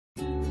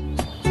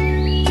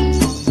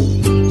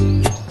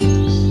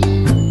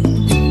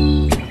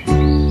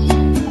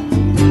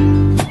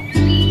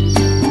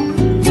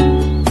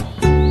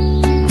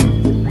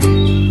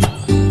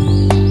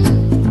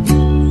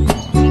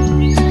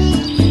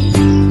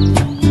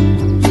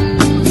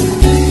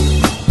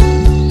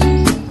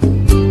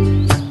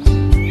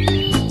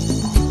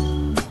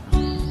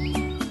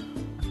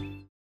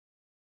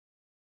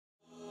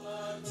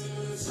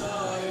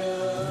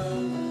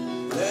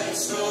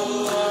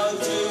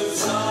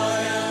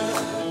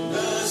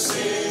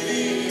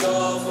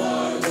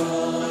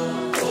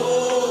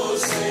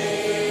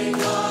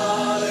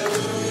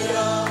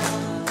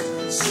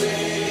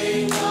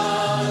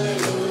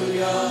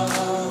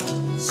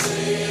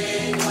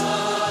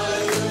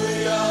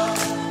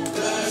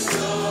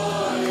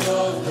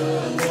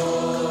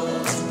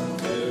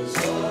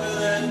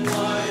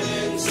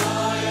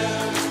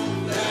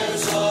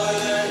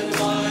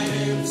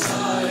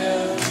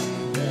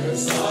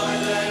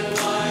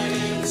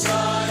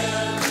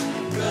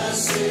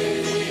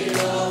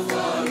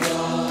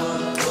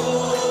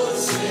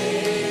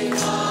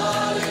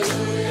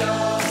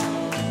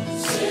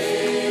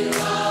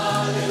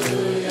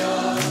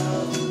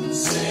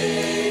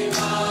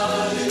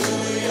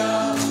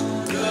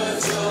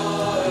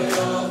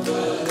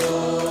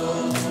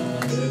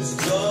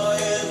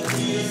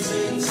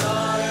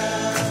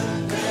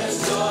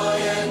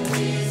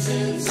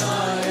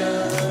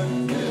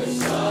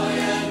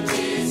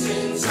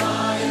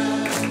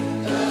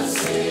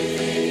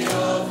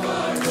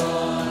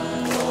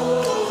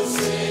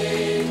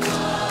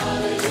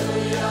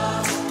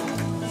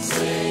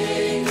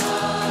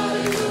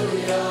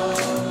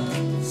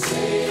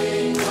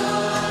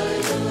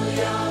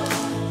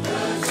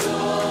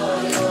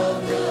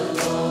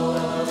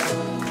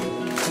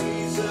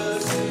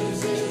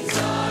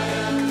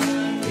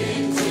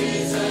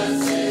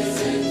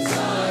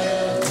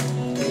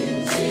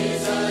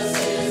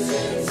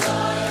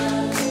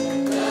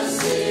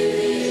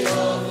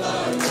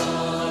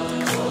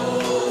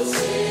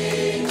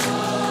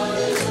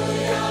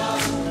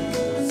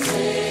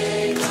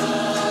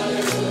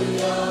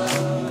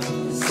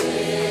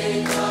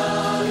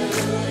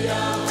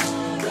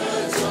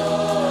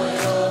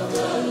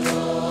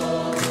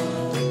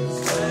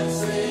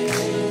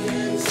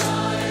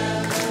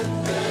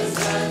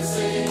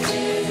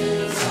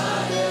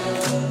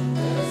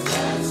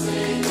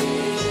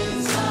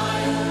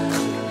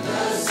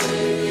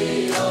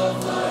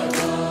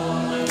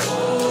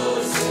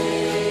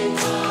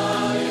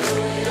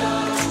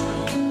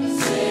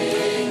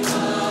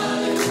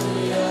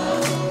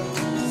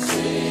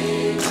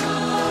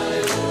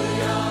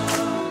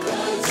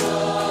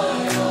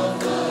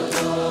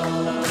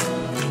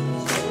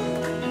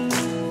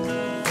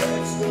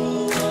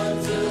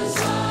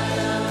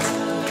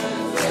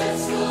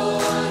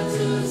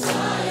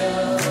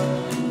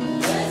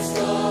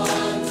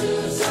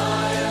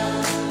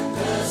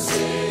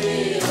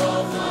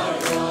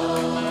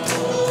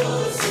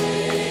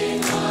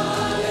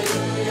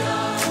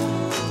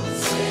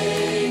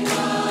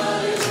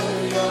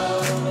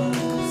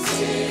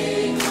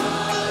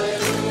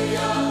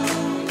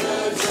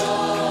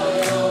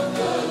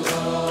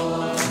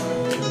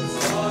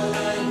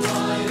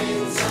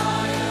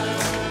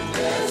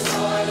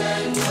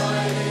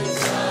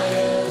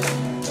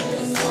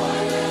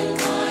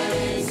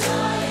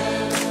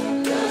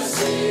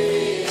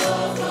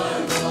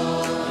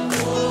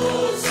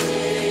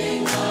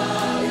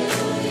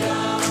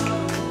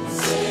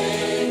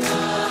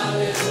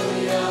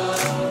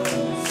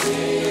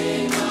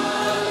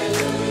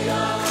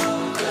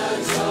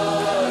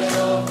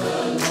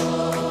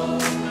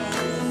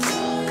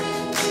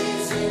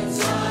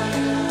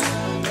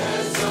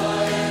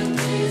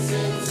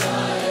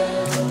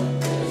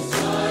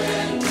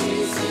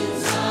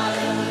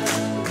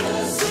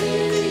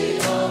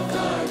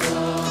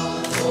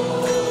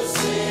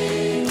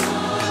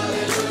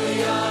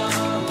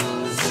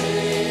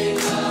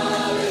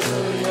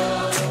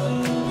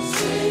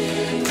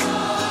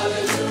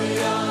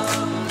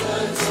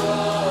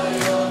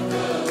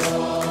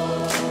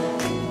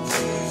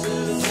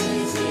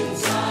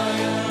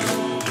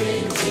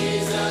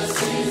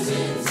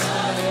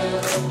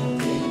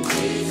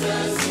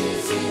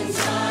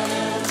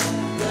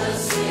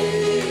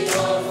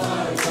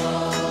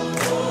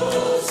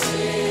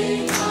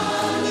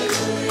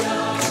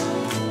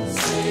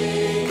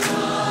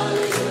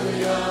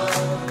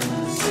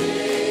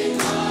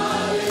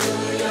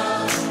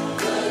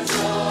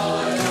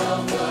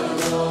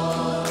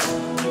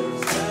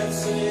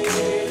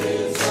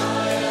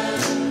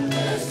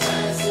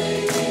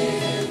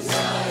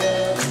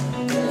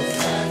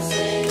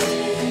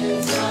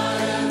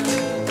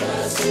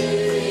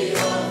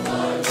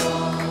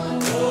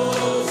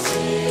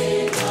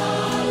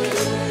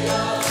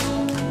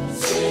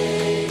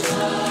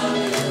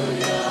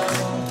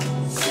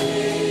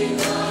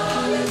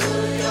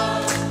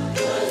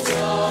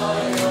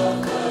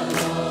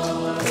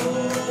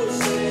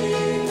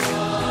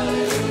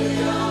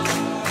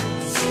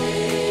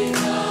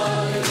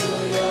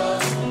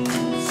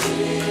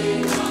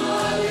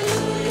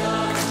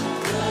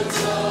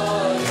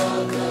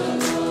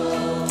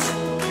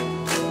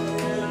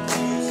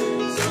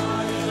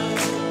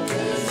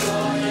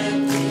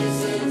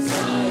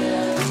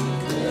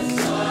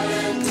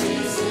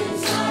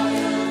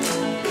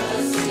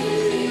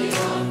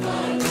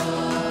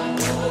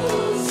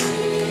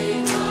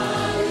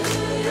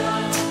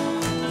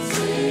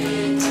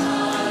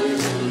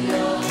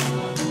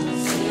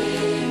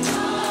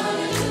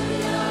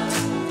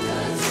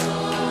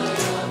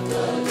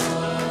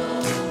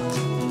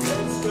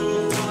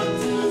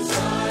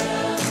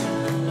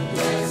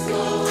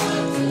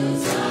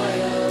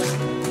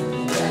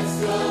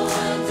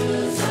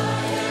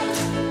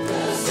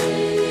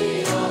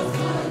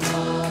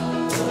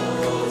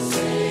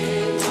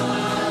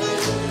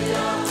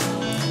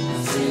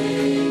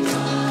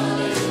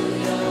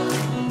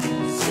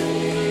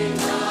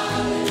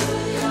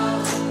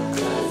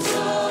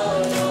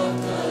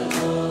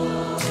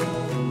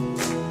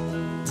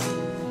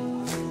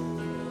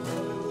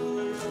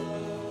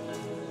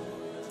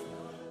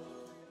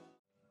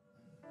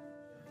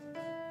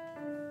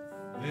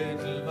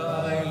Little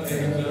by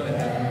little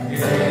and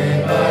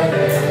day by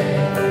day,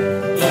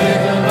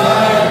 little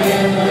by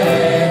little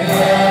in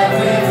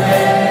every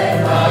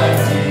way, my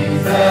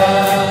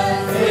Jesus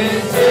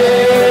is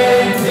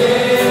changing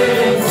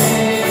me.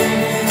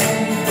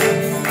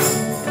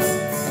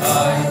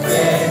 My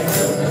faith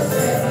took a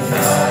step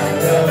behind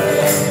the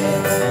way.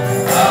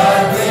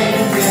 I've been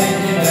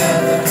changing at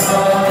the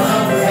throne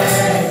of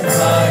grace.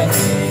 My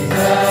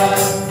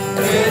Jesus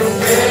is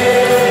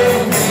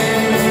changing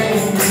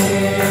me.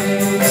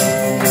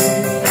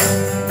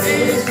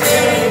 He's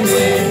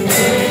changing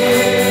me.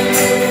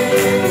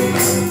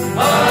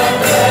 My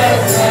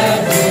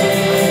blessed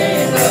Jesus.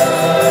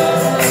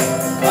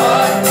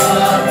 I'm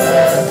not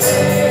the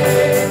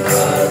same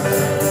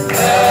person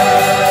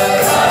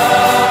that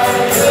I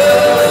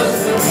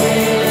used to be.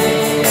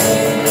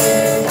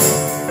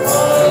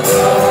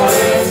 Although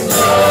it's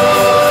slow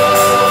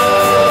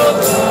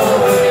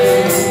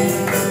going,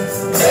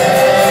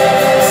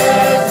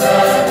 there's a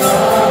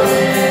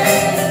knowing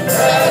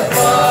that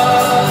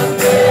one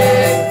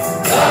day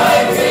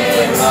like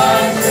him I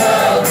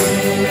shall be.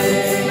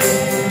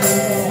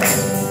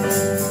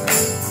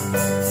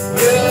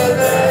 Will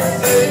the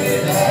city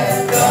that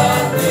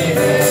God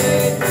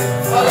made,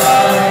 a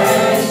light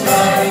is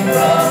shining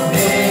from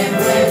deep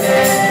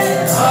within.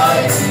 My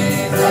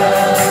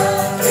Jesus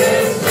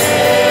is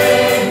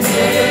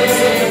changing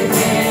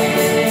me.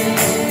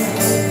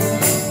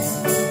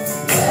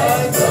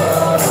 I've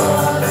gone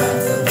on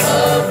unto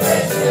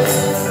perfection,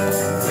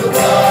 to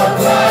walk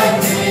like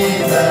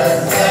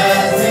Jesus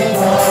as he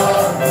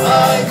walked.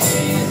 My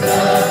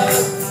Jesus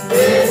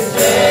is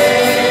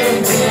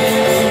changing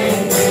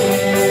me.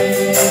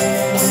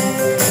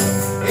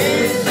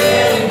 He's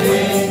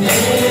changing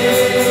me.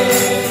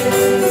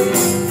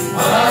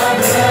 My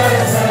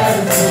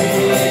blessed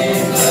Jesus.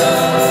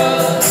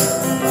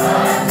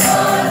 I'm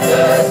not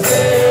the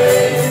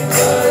same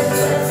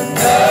person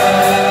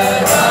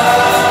that I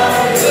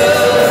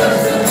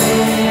used to be.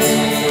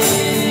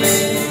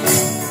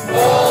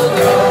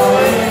 Although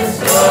it's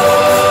slow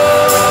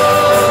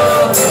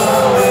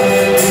going,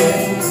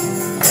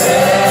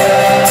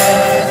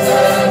 there's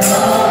a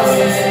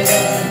knowing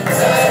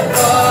that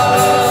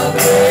one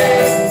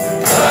day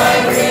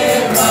like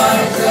him I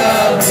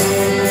shall be.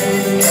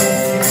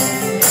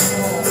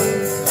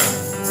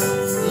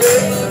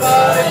 Little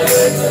by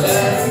little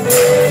and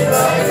day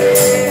by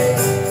day,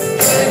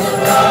 little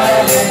by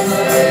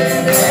little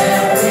in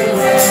every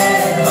way,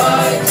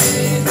 my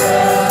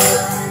Jesus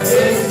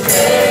is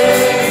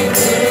changing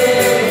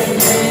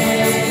me.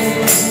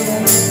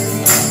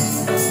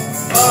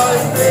 My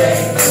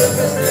faith took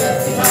a step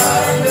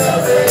behind the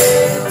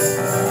veil.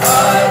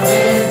 I've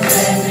been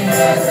changing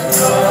at the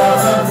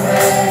throne of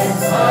grace.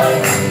 My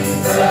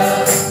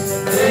Jesus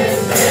is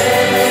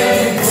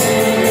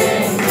changing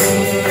me.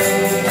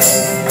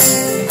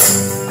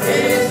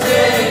 He's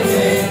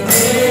changing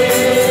me.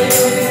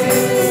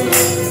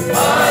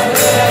 My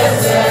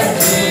blessed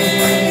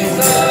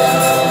Jesus.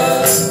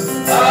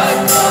 I'm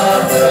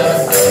not the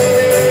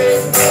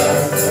same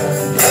person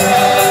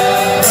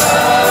that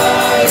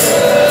I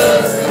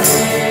used to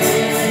be.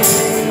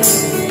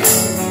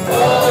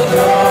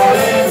 Although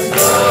it's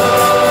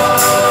slow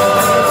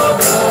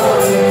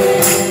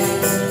going,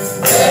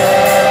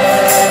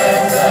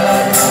 there's a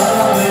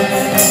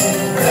knowing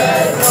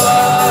that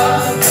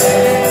one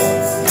day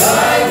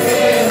like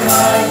him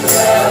I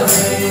shall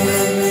be.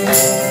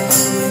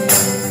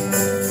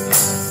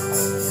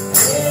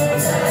 In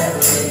that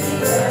city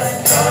that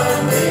God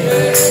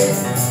made,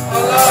 a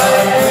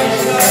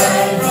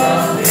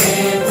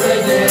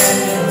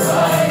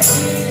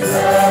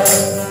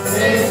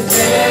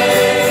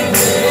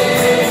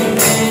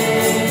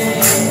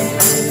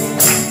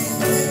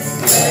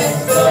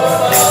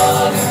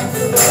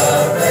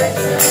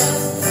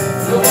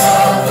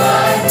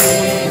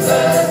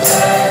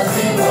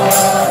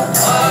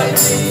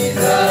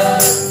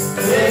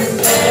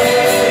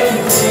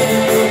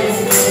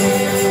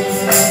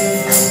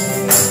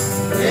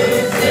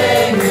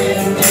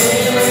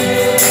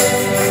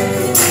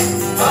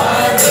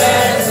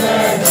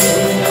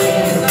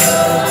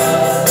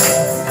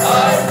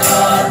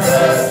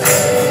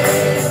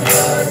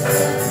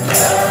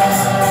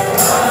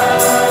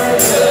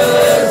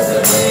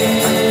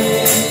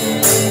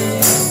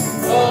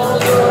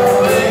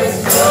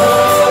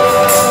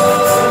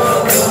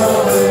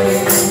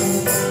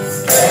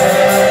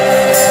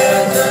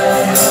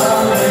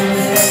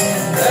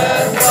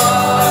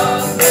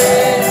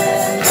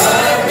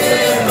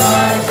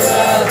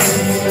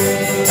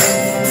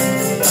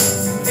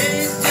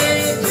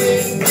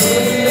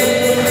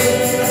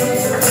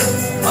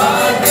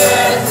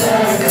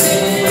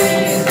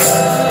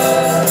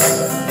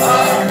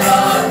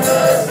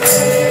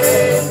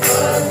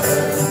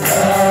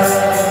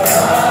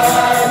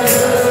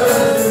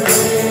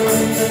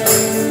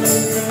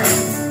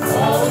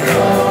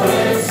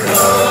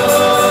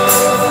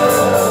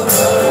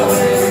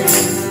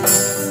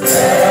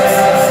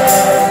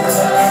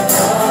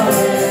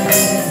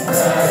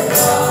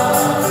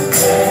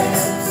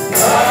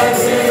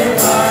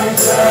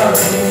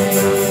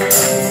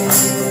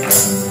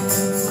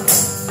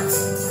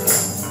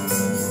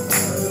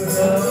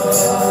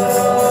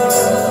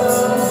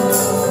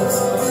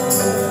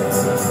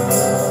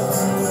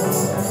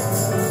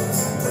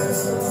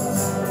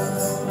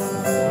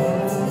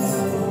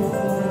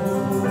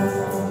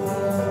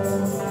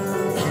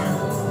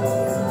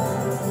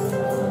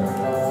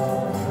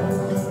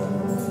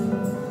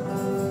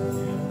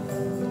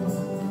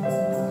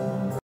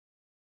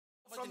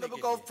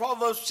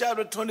Proverbs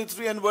chapter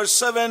 23 and verse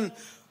 7,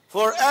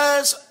 for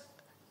as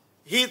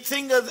he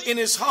thinketh in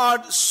his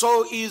heart,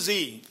 so is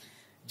he.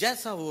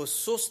 जैसा वो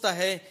सोचता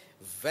है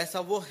वैसा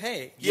वो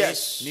है.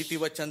 Yes. नीति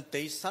वचन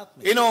 23:7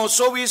 में. You know,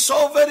 so we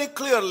saw very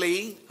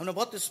clearly हमने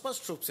बहुत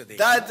स्पष्ट रूप से देखा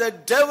that the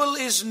devil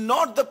is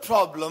not the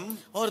problem.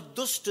 और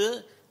दुष्ट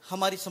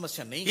हमारी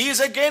समस्या नहीं. He is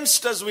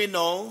against us, we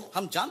know.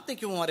 हम जानते हैं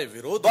कि वो हमारे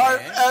विरोध But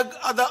में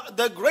है.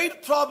 the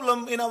great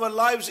problem in our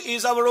lives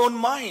is our own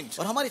mind.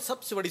 और हमारी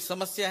सबसे बड़ी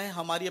समस्या है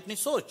हमारी अपनी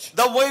सोच.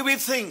 The way we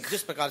think.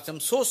 जिस प्रकार से हम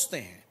सोचते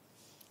हैं.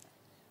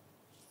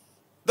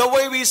 The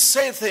way we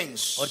say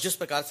things. और जिस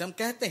प्रकार से हम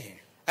कहते हैं.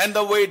 And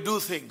the way we do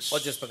things. और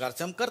जिस प्रकार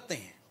से हम करते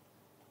हैं.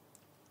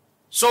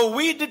 So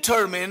we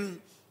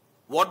determine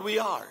what we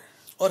are.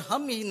 और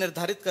हम ही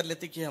निर्धारित कर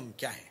लेते कि हम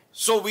क्या हैं.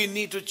 So we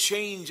need to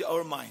change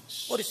our minds.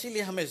 और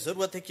इसीलिए हमें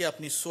जरूरत है कि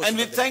अपनी सोच And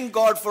we thank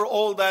God for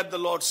all that the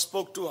Lord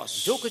spoke to us.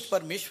 जो कुछ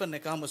परमेश्वर ने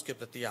कहा हम उसके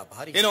प्रति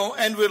आभारी. You know,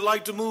 and we'd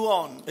like to move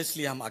on.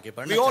 इसलिए हम आगे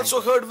बढ़ना We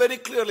also heard very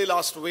clearly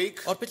last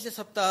week. और पिछले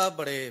सप्ताह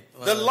बड़े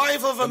The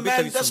life of a man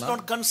गंभीरता से does सुना.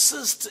 not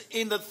consist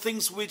in the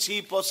things which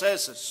he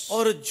possesses.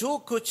 और जो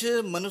कुछ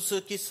मनुष्य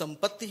की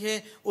संपत्ति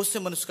है उससे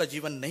मनुष्य का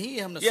जीवन नहीं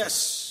है. हमने सुना.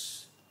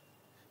 Yes.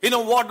 You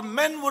know, what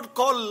men would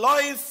call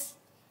life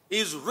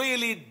is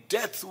really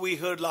death, we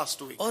heard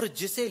last week. और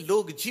जिसे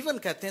लोग जीवन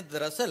कहते हैं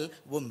दरअसल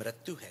वो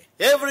मृत्यु है.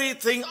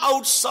 Everything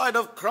outside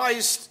of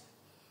Christ,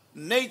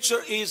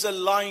 nature is a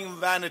lying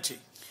vanity.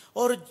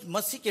 और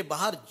मसीह के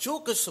बाहर जो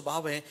कुछ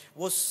स्वभाव है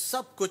वो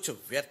सब कुछ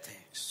व्यर्थ है.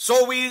 So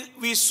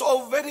we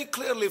saw very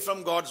clearly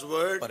from God's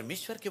word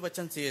परमेश्वर के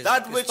वचन से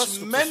that which स्पष्ट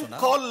रूप से men सुना.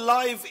 call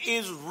life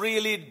is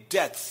really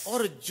death.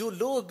 और जो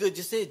लोग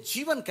जिसे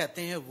जीवन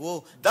कहते हैं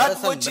वो That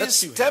दरअसल which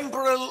is मृत्यु है.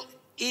 temporal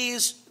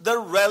is the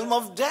realm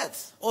of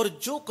death. और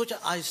जो कुछ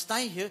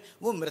अस्थायी है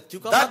वो मृत्यु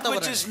का That which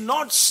वातावरण is है.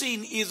 not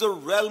seen is the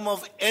realm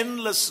of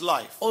endless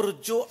life. और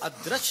जो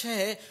अदृश्य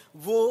है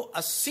वो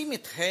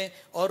असीमित है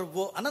और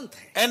वो अनंत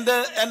है.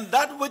 And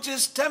that which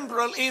is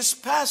temporal is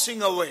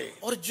passing away.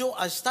 और जो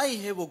अस्थायी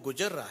है वो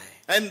गुजर रहा है.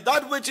 And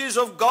that which is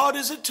of God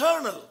is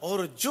eternal.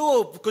 और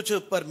जो कुछ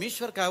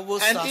परमेश्वर का है वो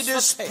And it is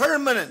शाश्वत है.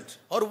 permanent.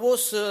 और वो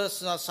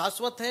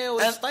शाश्वत है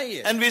और स्थायी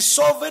है. And we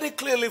saw very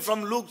clearly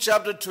from Luke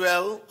chapter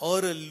 12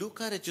 और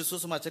लूका रचित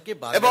सुसमाचार के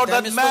 12 about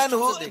अध्याय that में man स्पष्ट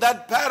रूप से who, देखा.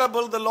 that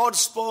parable the Lord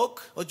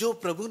spoke. और जो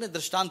प्रभु ने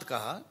दृष्टांत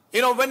कहा.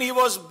 You know, when he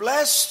was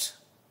blessed,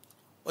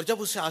 और जब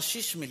उसे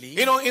आशीष मिली.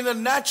 you know, in the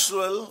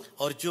natural,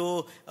 और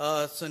जो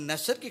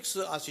नैसर्गिक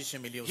आशीष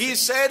मिली उसे. he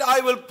said,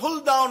 I will pull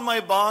down my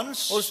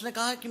barns. और उसने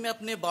कहा कि मैं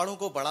अपने बाड़ों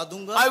को बढ़ा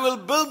दूंगा. I will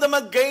build them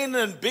again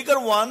and bigger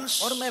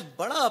ones. और मैं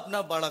बड़ा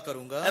अपना बाड़ा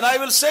करूंगा. And I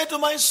will say to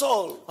my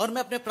soul, और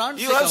मैं अपने प्राण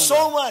से you have कहूंगा.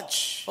 so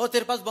much. और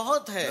तेरे पास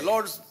बहुत है. The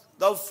Lord,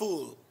 thou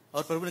fool.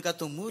 और प्रभु ने कहा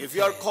तुम मूर्ख If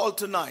you are है. called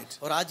tonight,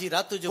 और आज ही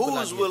रात तुझे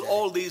बुला whose लिया will जाए.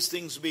 all these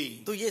things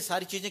be? तो ये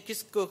सारी चीजें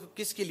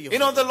किसके लिए You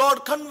know, होंगी? the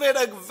Lord conveyed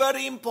a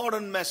very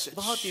important message.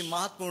 बहुत ही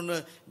महत्वपूर्ण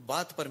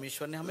बात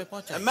परमेश्वर ने हमें A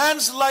पहुंचाई.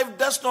 man's life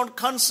does not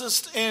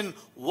consist in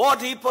what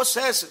he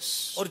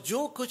possesses, और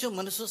जो कुछ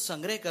मनुष्य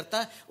संग्रह करता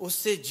है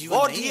उससे जीवन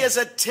what नहीं he है. has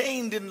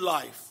attained in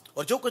life,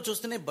 और जो कुछ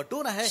उसने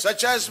बटोरा है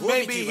such as वो भी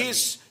maybe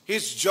जीवन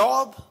his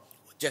job,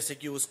 नहीं. जैसे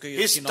कि उसकी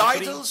his उसकी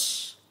नौकरी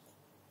titles,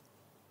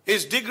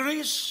 his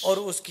degrees, और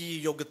उसकी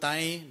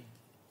योग्यताएं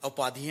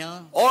उपाधियां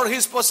or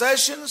his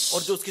possessions,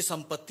 और जो उसकी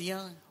संपत्तियां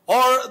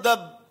or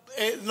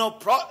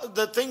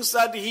the things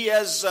that he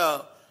has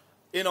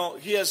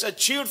he has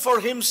achieved for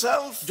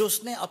himself. जो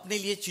उसने अपने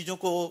लिए चीजों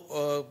को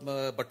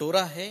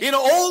बटोरा है. You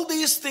know, all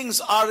these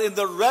things are in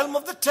the realm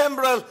of the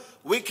temporal.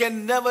 We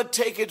can never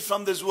take it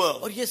from this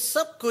world. और ये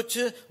सब कुछ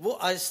वो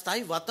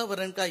अस्थायी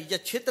वातावरण का या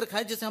क्षेत्र का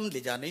है जिसे हम ले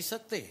जा नहीं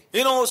सकते.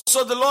 You know,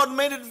 so the Lord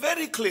made it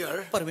very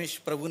clear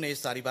परमेश्वर प्रभु ने ये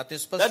सारी बातें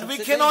स्पष्ट that रूप we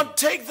से cannot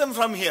take them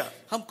from here.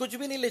 कही. हम कुछ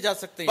भी नहीं ले जा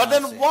सकते. But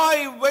then यहाँ से.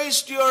 why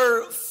waste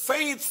your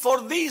faith for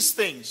these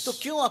things? तो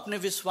क्यों अपने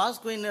विश्वास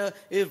को इन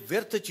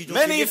व्यर्थ चीजों के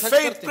Many लिए खर्च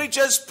faith करते हैं?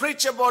 preachers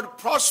preach about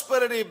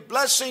prosperity,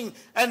 blessing,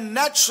 and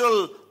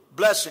natural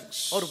blessings.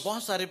 और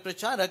बहुत सारे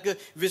प्रचारक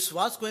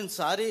विश्वास को इन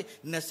सारे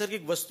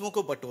नैसर्गिक वस्तुओं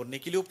को बटोरने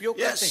के लिए उपयोग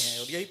Yes. करते हैं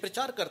और यही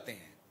प्रचार करते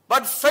हैं.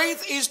 But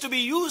faith is to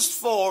be used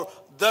for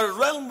the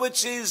realm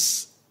which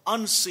is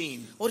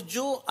unseen. और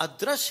जो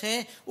अदृश्य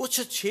है उस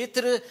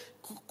क्षेत्र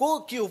को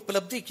की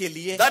उपलब्धि के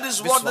लिए That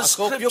is what the विश्वास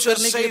का उपयोग scripture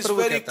करने के लिए says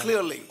प्रभु very कहता है.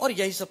 clearly. और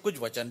यही सब कुछ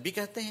वचन भी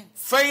कहते हैं.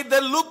 Faith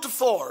they looked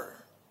for,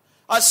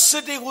 a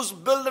city whose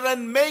builder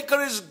and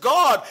maker is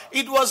God.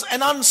 It was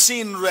an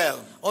unseen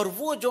realm. और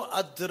वो जो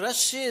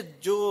अदृश्य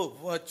जो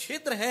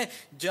क्षेत्र है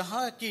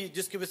जहां की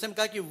जिसके विषय में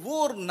कहा कि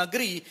वो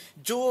नगरी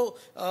जो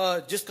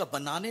जिसका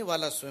बनाने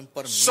वाला स्वयं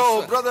परमेश्वर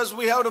So, है. brothers,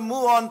 we have to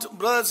move on.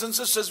 Brothers and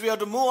sisters, we have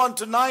to move on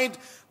tonight.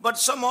 But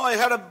somehow I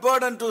had a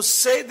burden to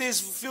say these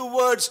few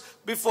words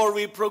before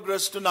we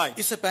progress tonight.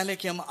 इससे पहले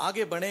कि हम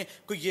आगे बढ़े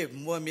कोई ये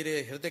मेरे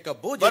हृदय का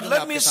बोझ है But जो मैं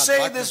let आपके me साथ say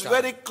बांटना this चाहता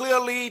हूं. very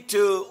clearly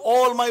to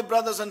all my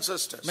brothers and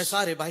sisters. मैं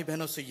सारे भाई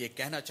बहनों से ये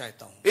कहना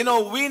चाहता हूँ. You know,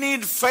 we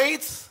need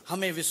faith,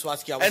 हमें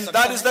विश्वास की and आवश्यकता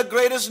that is है. the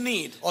greatest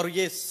need. और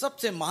ये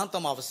सबसे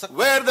महानतम आवश्यकता.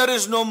 Where there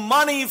is no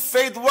money,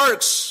 faith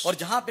works. और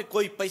जहां पे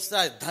कोई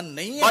पैसा धन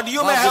नहीं है But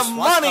you may वहां have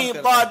विश्वास money,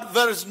 काम करता है. but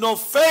there is no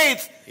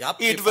faith.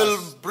 आपके it will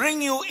pass- bring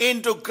you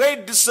into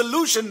great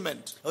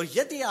disillusionment. और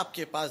यदि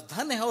आपके पास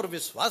धन है और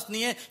विश्वास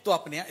नहीं है तो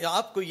अपने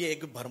आपको ये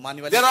एक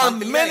भरमाने वाली There are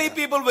शांति ले many आएगा।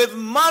 people with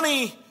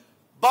money,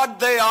 but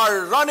they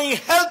are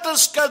running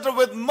helter-skelter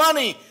with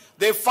money.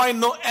 They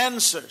find no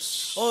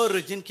answers. और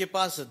जिनके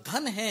पास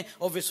धन है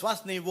और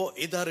विश्वास नहीं, वो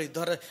इधर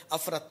इधर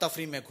अफरा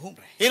तफरी में घूम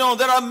रहे हैं। You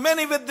know, there are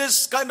many with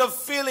this kind of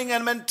feeling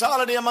and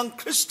mentality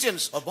among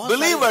Christians, और बहुत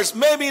believers,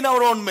 maybe in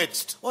our own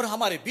midst. और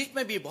हमारे बीच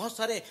में भी बहुत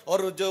सारे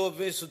और जो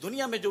इस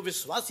दुनिया में जो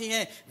विश्वासी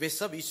हैं वे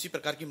सब इसी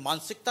प्रकार की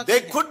मानसिकता They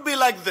के हैं। could be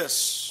like this,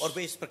 और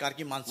वे इस प्रकार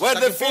की मानसिकता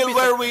where they के हो feel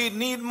भी where सकते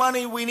we need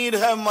money, we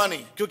need to have money.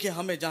 हैं। क्योंकि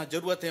हमें जहाँ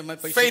जरूरत है हमें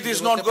पैसे Faith की is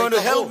जरूरत not है, going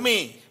to पैसा help हो।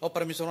 me. और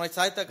परमेश्वर हमारी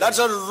सहायता That's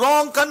करे। a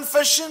wrong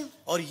confession.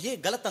 और ये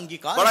गलत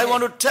अंगीकार But I है।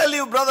 want to tell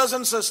you, brothers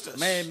and sisters,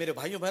 मैं मेरे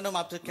भाइयों बहनों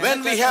आपसे कहना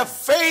when we चाहता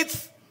have हूं, faith,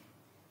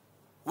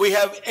 we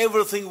have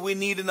everything we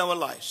need in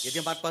our lives. यदि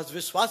हमारे पास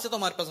विश्वास है तो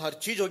हमारे पास हर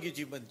चीज होगी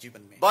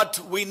जीवन में। But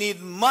we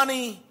need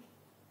money.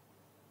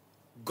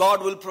 God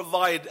will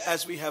provide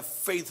as we have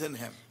faith in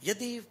Him.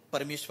 यदि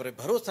परमेश्वर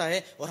पे भरोसा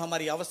है और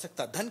हमारी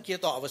आवश्यकता धन की है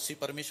तो अवश्य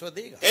परमेश्वर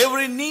देगा।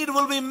 Every need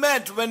will be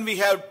met when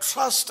we have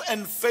trust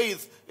and faith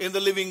in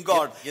the living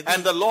God.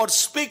 And the Lord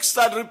speaks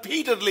that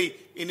repeatedly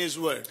in His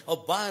word.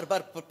 और बार बार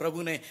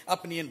प्रभु ने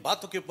अपनी इन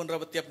बातों की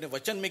पुनरावृत्ति अपने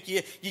वचन में की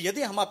है कि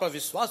यदि हमारे पर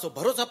विश्वास और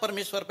भरोसा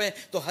परमेश्वर पे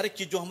तो हर एक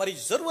चीज जो हमारी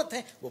जरूरत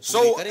है वो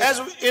पूरी So, करेगा। as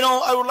you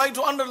know, I would like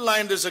to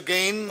underline this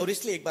again. और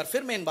इसलिए एक बार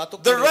फिर मैं इन बातों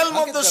को The realm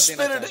रेखांकित of the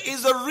कर देना Spirit चाहता हूं।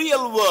 is a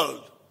real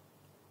world.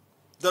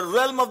 The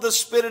realm of the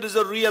Spirit is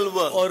a real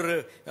world.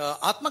 और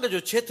आत्मा का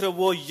जो क्षेत्र है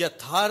वो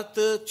यथार्थ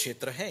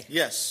क्षेत्र है।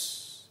 Yes.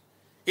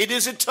 It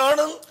is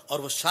eternal.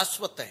 और वो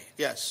शाश्वत है।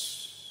 Yes.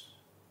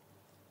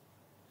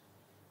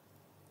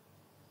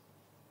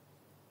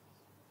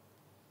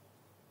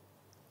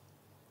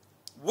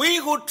 We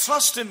who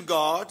trust in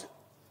God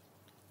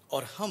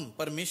और हम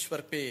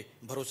परमेश्वर पे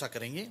भरोसा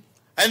करेंगे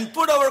and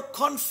put our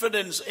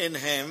confidence in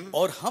Him,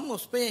 और हम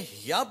उस पे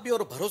याद भी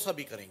और भरोसा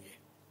भी करेंगे,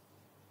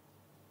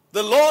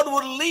 the Lord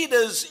will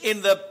lead us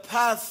in the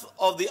path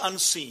of the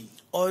unseen.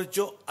 और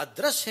जो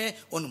अदृश्य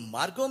है उन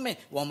मार्गों में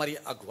वो हमारी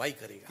अगुवाई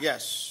करेगा।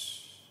 Yes.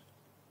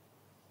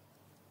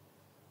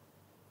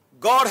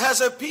 God has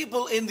a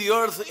people in the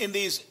earth in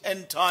these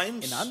end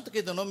times. इन अंत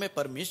के दिनों में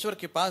परमेश्वर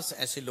के पास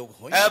ऐसे लोग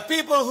होंगे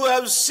People who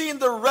have seen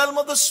the realm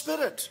of the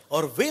Spirit.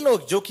 और वे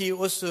लोग जो कि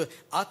उस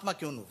आत्मा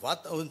के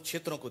उन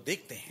क्षेत्रों को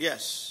देखते हैं।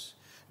 Yes.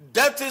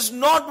 Death is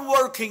not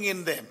working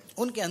in them,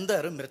 उनके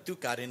अंदर मृत्यु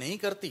कार्य नहीं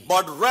करती,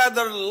 but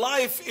rather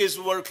life is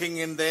working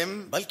in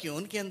them. बल्कि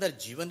उनके अंदर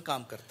जीवन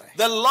काम करता है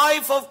The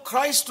life of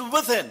Christ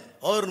within.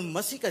 और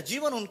मसीह का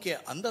जीवन उनके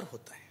अंदर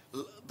होता है।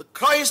 The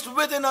Christ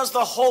within us,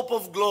 the hope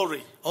of glory.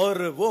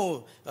 और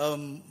वो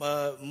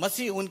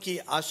मसीह उनकी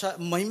आशा,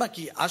 महिमा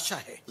की आशा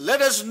है।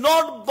 Let us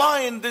not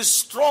bind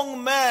this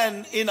strong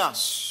man in us.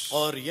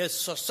 और ये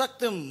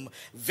सशक्त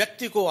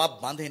व्यक्ति को आप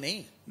बांधे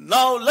नहीं।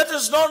 Now let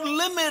us not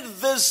limit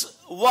this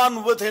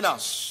one within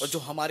us. और जो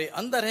हमारे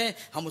अंदर है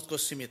हम उसको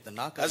सीमित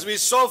ना As करें।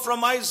 we saw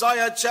from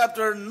Isaiah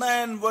chapter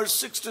 9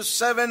 verse 6 to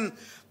 7,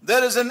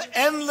 there is an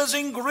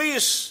endless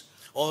increase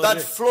और-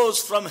 that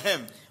flows from him.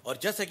 और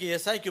जैसा कि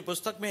यशायाह की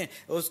पुस्तक में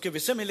उसके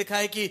विषय में लिखा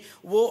है कि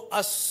वो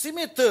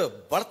असीमित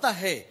बढ़ता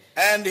है,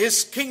 And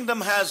his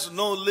kingdom has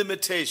no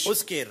limitation.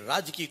 उसके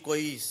राज्य की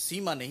कोई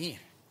सीमा नहीं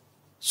है।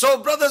 So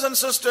brothers and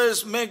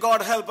sisters, may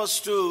God help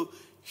us to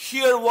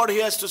hear what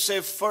he has to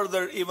say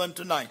further even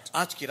tonight.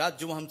 आज की रात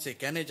जो वो हमसे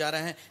कहने जा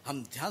रहे हैं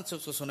हम ध्यान से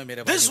उसको सुने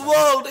मेरे This भाई।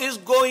 world is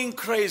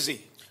going crazy.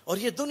 और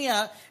ये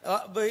दुनिया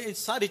इन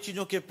सारी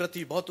चीजों के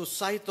प्रति बहुत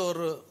उत्साहित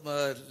और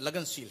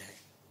लगनशील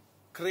है।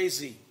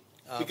 Crazy.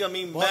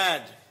 Becoming बहुत-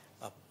 mad.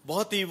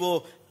 बहुत ही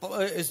वो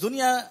इस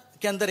दुनिया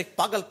के अंदर एक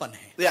पागलपन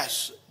है।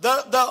 Yes.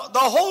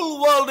 The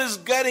whole world is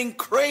getting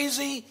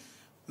crazy,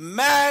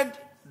 mad,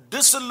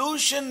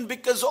 disillusioned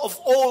because of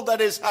all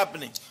that is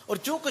happening. और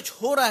जो कुछ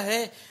हो रहा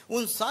है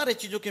उन सारे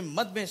चीजों के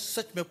मध्य में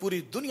सच में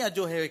पूरी दुनिया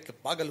जो है एक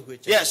पागल हुए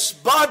चली। Yes,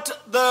 but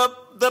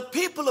the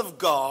people of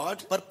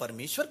God, पर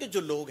परमेश्वर के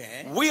जो लोग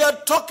हैं we are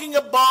talking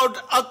about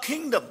a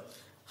kingdom.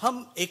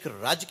 हम एक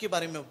राज्य के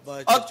बारे में A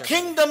चर्चा कर रहे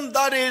हैं। kingdom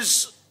that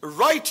is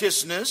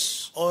righteousness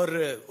और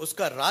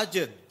उसका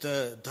राज्य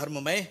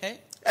धर्ममय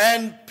है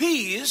and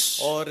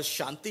peace और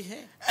शांति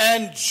है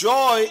and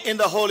joy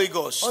in the Holy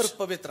Ghost. और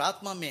पवित्र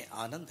आत्मा में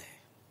आनंद है।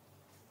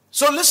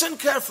 So listen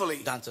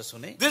carefully. ध्यान से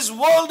सुने। This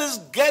world is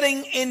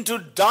getting into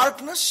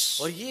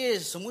darkness. और ये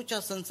समूचा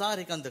संसार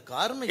एक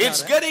अंधकार में जा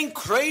It's रहा है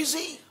getting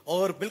crazy.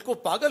 और बिल्कुल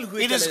पागल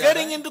हुए It is चले जा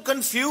रहा getting है into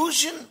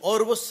confusion.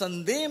 और वो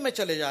संदेह में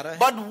चले जा रहा है।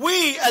 But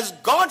we, as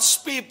God's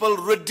people,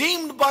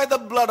 redeemed by the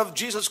blood of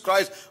Jesus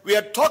Christ,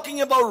 we are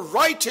talking about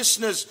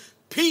righteousness,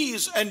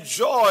 peace, and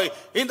joy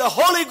in the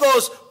Holy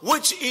Ghost,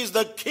 which is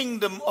the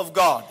kingdom of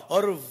God.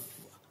 और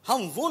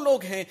हम वो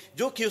लोग हैं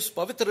जो कि उस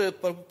पवित्र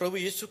प्रभु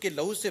यीशु के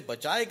लहू से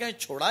बचाए गए,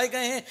 छोड़ाए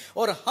गए हैं,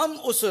 और हम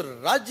उस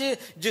राज्य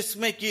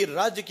जिसमें कि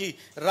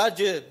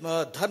राज्य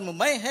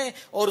धर्ममय है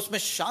और उसमें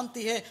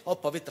शांति है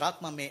और पवित्र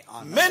आत्मा में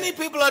आनंद है। Many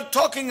people are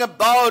talking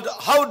about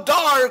how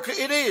dark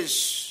it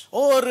is.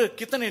 और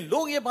कितने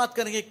लोग ये बात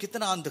करेंगे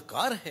कितना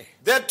अंधकार है,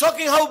 They are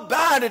talking how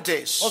bad it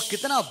is. और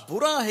कितना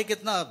बुरा है,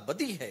 कितना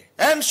बदी है।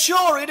 And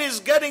sure, it is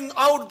getting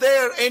out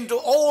there into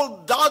all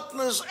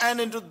darkness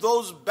and into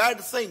those bad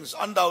things,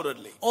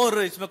 undoubtedly.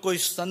 और इसमें कोई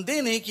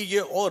संदेह नहीं कि ये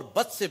और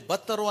बद से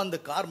बदतर और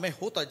अंधकार में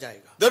होता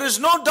जाएगा, There is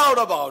no doubt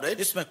about it.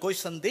 इसमें कोई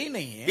संदेह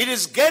नहीं है। It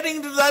is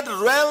getting to that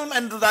realm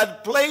and to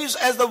that place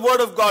as the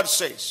word of God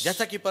says.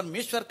 जैसा कि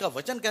परमेश्वर का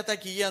वचन कहता है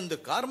कि ये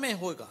अंधकार में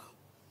होगा,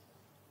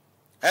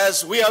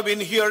 As we have been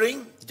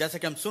hearing, जैसा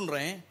कि हम सुन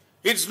रहे हैं,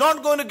 it's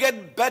not going to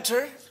get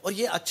better, और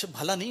ये अच्छा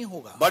भला नहीं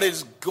होगा, but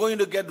it's going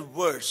to get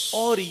worse.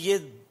 और ये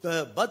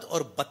बद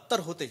और बदतर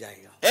होते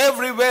जाएगा।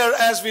 Everywhere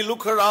as we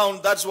look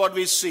around, that's what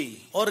we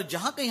see. और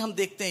जहां कहीं हम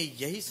देखते हैं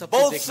यही सब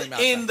Both देखने में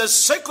आता in है, the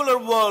secular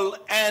world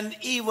and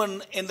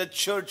even in the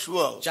church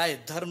world. चाहे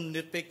धर्म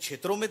निरपेक्ष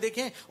क्षेत्रों में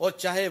देखें और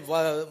चाहे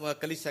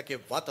कलीसिया के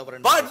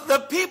वातावरण में। But the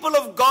people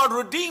of God,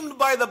 redeemed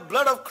by the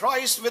blood of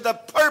Christ with a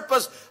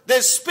purpose, they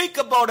speak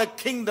about a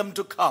kingdom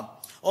to come.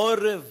 और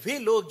वे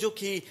लोग जो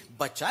कि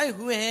बचाए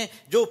हुए हैं,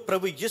 जो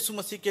प्रभु यीशु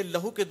मसीह के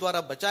लहू के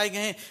द्वारा बचाए गए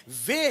हैं,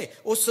 वे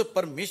उस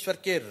परमेश्वर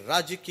के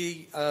राज्य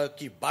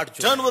की बाट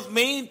जो Turn with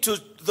me to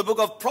the book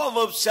of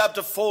Proverbs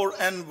chapter 4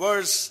 and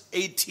verse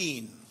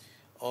 18.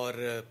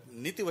 और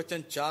नीति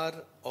वचन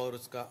 4 और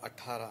उसका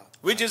 18,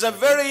 which is a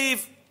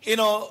very,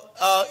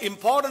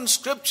 important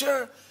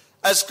scripture,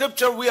 a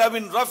scripture we have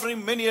been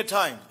referring many a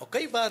time. और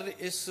कई बार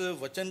इस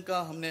वचन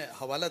का हमने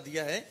हवाला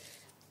दिया है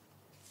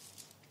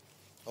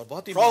और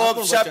बहुत ही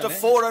Proverbs chapter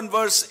 4 and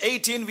verse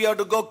 18, we have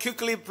to go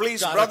quickly,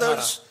 please,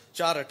 brothers.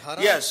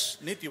 4:18 Yes.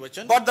 नीति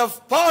वचन। But the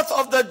path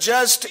of the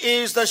just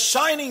is the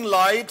shining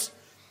light,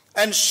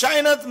 and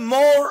shineth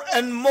more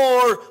and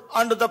more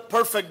unto the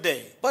perfect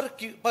day.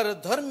 पर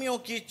धर्मियों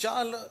की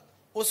चाल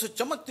उस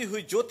चमकती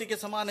हुई ज्योति के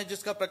समान है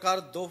जिसका प्रकार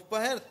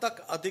दोपहर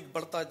तक अधिक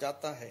बढ़ता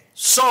जाता है।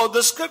 So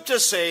the scripture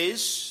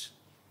says,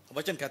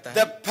 वचन कहता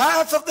the है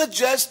path of the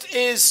just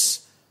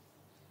is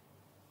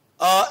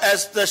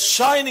as the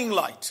shining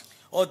light,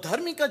 और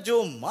धर्मी का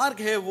जो मार्ग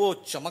है वो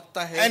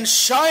चमकता है, and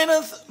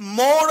shineth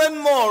more and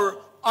more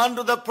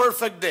unto the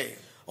perfect day.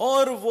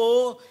 और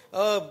वो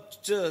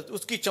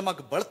उसकी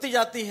चमक बढ़ती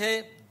जाती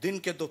है दिन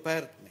के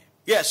दोपहर में।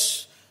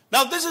 Yes.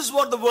 Now this is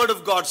what the word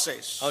of God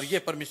says. और ये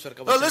परमेश्वर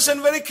का Now वचन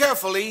listen very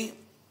carefully.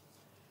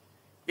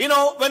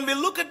 When we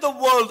look at the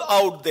world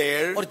out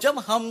there, है। और जब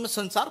हम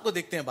संसार को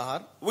देखते हैं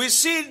बाहर, we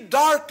see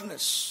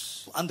darkness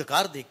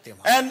अंधकार देखते हैं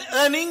वहाँ, and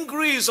an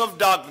increase of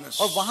darkness.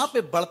 और वहां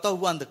पे बढ़ता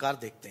हुआ अंधकार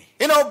देखते हैं।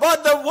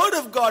 But the word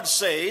of God पर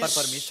says,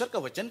 परमेश्वर का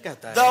वचन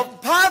कहता the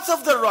है path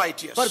of the पर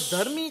righteous,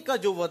 धर्मी का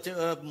जो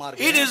मार्ग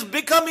it है is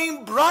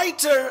becoming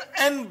brighter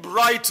and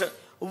brighter.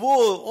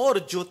 वो और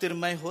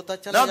ज्योतिर्मय होता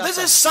चला Now जाता this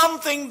है। is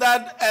something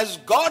that as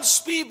God's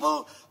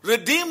people,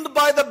 redeemed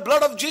by the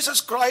blood of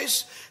Jesus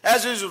Christ,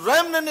 as his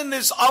remnant in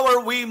this hour,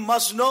 we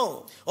must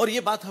know. और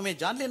ये बात हमें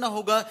जान लेना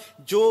होगा,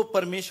 जो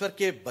परमेश्वर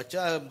के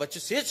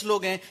शेष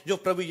लोग हैं जो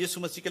प्रभु यीशु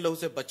मसीह के लहू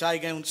से बचाए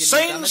गए, उनके लिए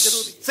जानना Saints,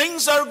 जरूरी है।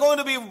 things are going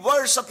to be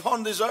worse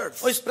upon this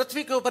earth. और इस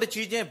पृथ्वी के ऊपर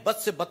चीजें बद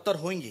से बदतर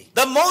होंगी।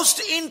 The most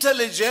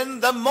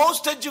intelligent, the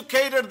most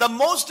educated, the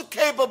most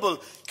capable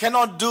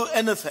cannot do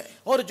anything.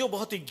 और जो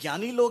बहुत ही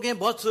ज्ञानी लोग हैं,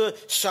 बहुत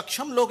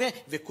सक्षम लोग हैं,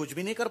 वे कुछ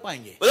भी नहीं कर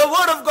पाएंगे। But the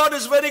word of God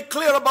is very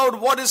clear about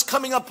what is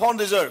coming upon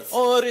this earth.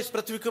 और इस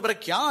पृथ्वी के ऊपर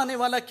क्या आने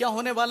वाला, क्या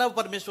होने वाला,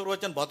 परमेश्वर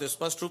वचन बहुत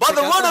स्पष्ट रूप But से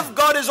the word कहता of है।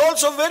 God is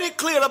also very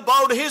clear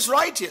about his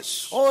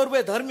righteous. और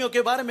वे धर्मियों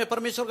के बारे में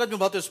परमेश्वर का जो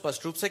बहुत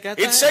स्पष्ट रूप से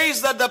कहता It है,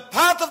 says that the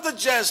path of the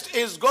just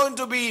is going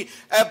to be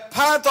a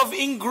path of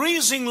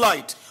increasing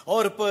light,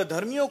 और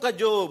धर्मियों का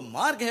जो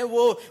मार्ग है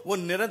वो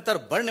निरंतर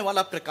बढ़ने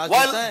वाला प्रकाश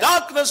while देता है।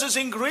 darkness is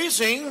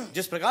increasing.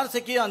 जिस प्रकार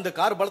से कि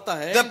अंधकार बढ़ता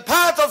है, The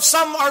path of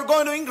some are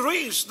going to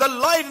increase. The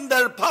light in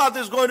their path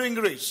is going to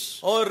increase.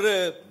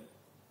 और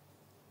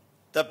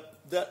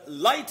The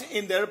light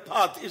in their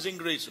path is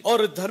increasing.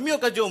 और धर्मियों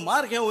का जो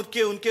मार्ग है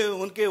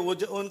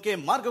उनके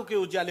मार्गों के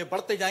उजाले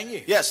बढ़ते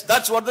जाएंगे। Yes,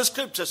 that's what the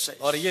scripture says.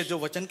 और ये जो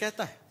वचन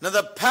कहता है, Now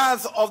the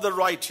path of the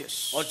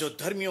righteous, और जो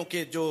धर्मियों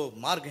के जो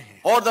मार्ग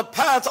हैं, or the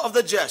path of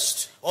the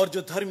just, और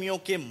जो धर्मियों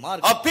के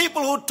मार्ग, are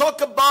people who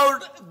talk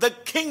about the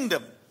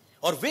kingdom.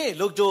 और वे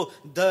लोग जो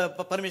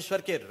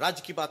परमेश्वर के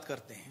राज्य की बात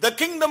करते हैं, The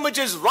kingdom which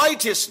is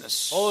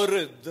righteousness, और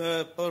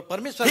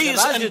परमेश्वर का peace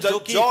राज्य and the जो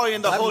कि joy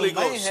in the Holy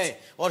धर्ममय Ghost. है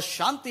और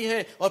शांति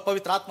है और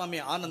पवित्र आत्मा में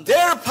आनंद है,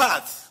 their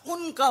path,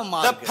 उनका the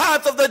मार्ग,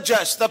 path of the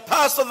just, the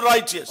path of the और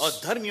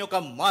righteous, धर्मियों का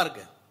मार्ग,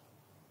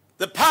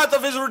 the path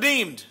of his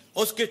redeemed,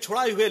 उसके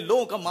छुड़ाए हुए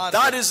लोगों का मार्ग,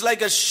 that is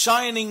like a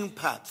shining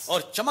path.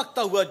 और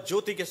चमकता हुआ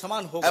ज्योति के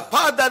समान A होगा,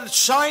 path that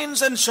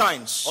shines and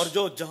shines. और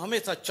जो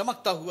हमेशा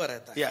चमकता हुआ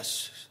रहता है।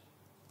 Yes.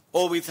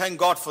 Oh, we thank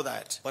God for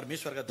that.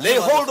 परमेश्वर का Lay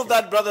धन्यवाद hold उसके of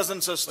that, brothers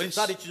and लिए। और इन sisters.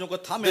 सारी चीजों को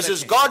थामे This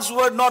is रखें। God's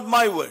word, not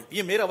my word.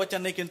 ये मेरा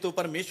वचन नहीं किंतु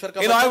परमेश्वर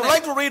का You know, I वचन would है।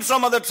 like to read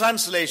from other एक और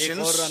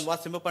translations. अनुवाद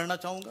से मैं पढ़ना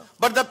चाहूंगा।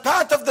 But the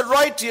path of the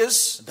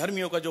righteous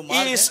धर्मियों का जो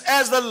मार्ग is है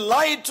as the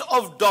light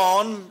of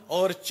dawn,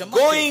 और चमक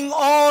going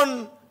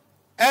on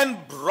and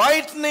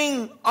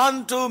brightening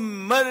unto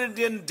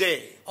meridian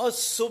day. और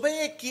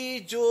सुबह की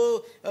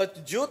जो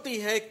ज्योति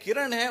है,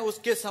 किरण है,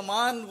 उसके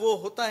समान वो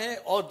होता है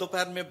और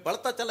दोपहर में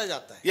बढ़ता चला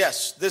जाता है।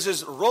 Yes, this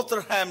is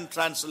Rotherham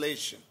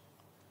translation.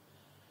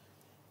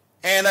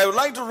 And I would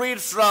like to read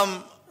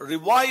from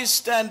Revised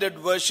Standard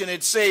Version.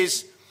 It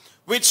says,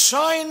 which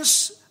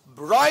shines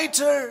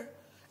brighter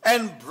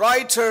and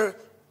brighter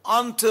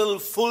until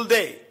full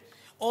day.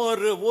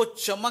 और वो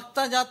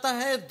चमकता जाता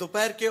है,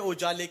 दोपहर के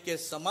उजाले के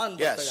समान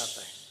बढ़ता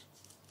जाता है।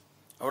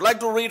 I would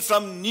like to read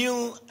from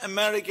New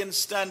American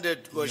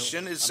Standard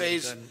Version. It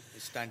says,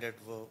 standard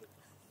वो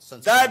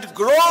that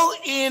grow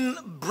in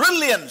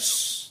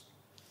brilliance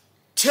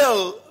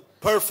till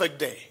perfect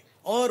day.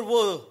 और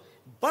वो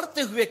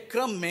बढ़ते हुए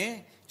क्रम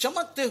में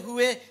चमकते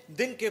हुए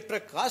दिन के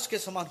प्रकाश के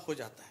समान हो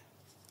जाता है।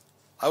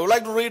 I would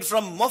like to read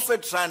from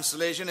Moffat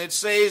translation. It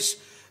says,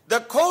 the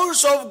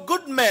course of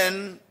good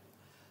men,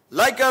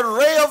 like a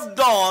ray of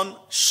dawn,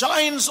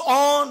 shines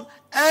on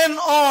and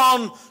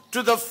on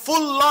to the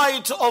full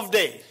light of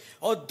day.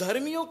 और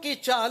धर्मियों की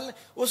चाल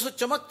उस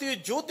चमकती हुई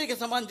ज्योति के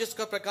समान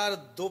जिसका प्रकार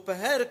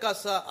दोपहर का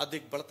सा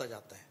अधिक बढ़ता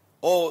जाता है।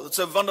 Oh, it's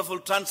a wonderful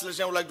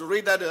translation. I would like to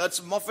read that.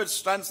 That's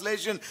Moffat's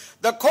translation.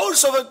 The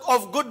course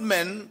of good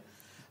men,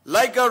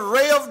 like a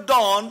ray of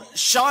dawn,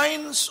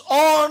 shines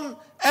on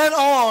and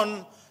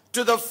on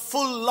to the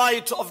full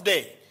light of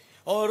day.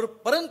 और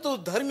परंतु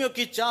धर्मियों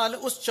की चाल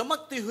उस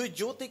चमकती हुई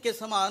ज्योति के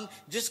समान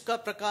जिसका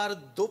प्रकार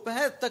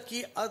दोपहर तक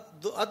ही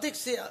अधिक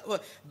से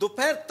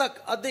दोपहर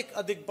तक अधिक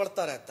अधिक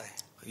बढ़ता रहता है।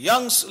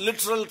 Young's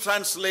literal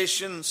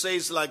translation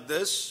says like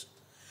this,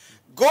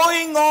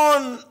 going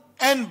on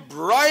and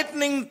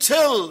brightening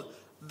till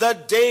the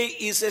day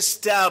is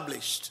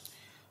established.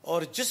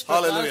 और जिस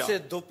प्रकार Hallelujah. से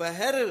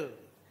दोपहर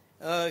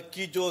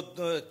की जो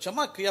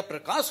चमक या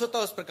प्रकाश होता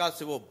है उस प्रकार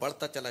से वो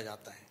बढ़ता चला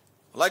जाता है।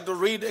 I'd like to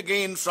read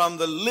again from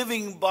the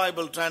Living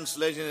Bible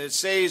translation. It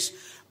says,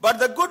 but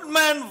the good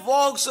man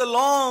walks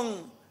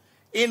along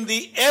in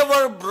the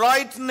ever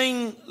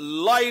brightening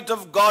light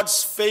of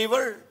God's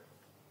favor.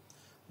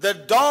 The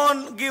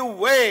dawn give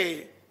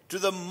way to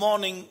the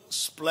morning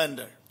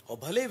splendor. और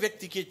भले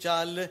व्यक्ति की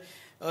चाल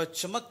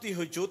चमकती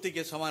हुई ज्योति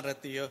के समान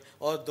रहती है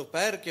और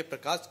दोपहर के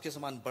प्रकाश के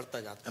समान बढ़ता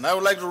जाता है। And I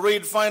would like to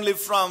read finally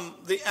from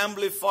the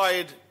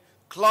Amplified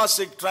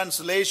Classic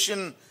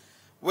Translation,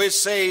 which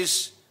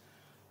says,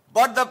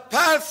 but the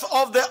path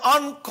of the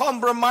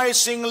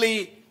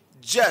uncompromisingly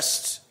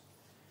just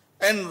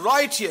and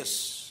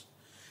righteous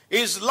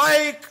is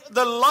like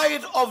the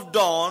light of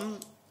dawn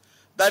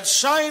that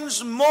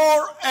shines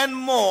more and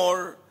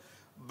more,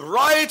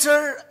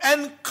 brighter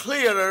and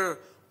clearer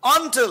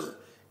until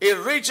it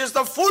reaches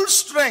the full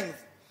strength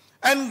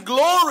and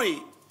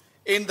glory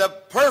in the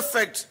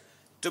perfect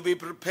to be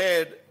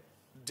prepared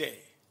day.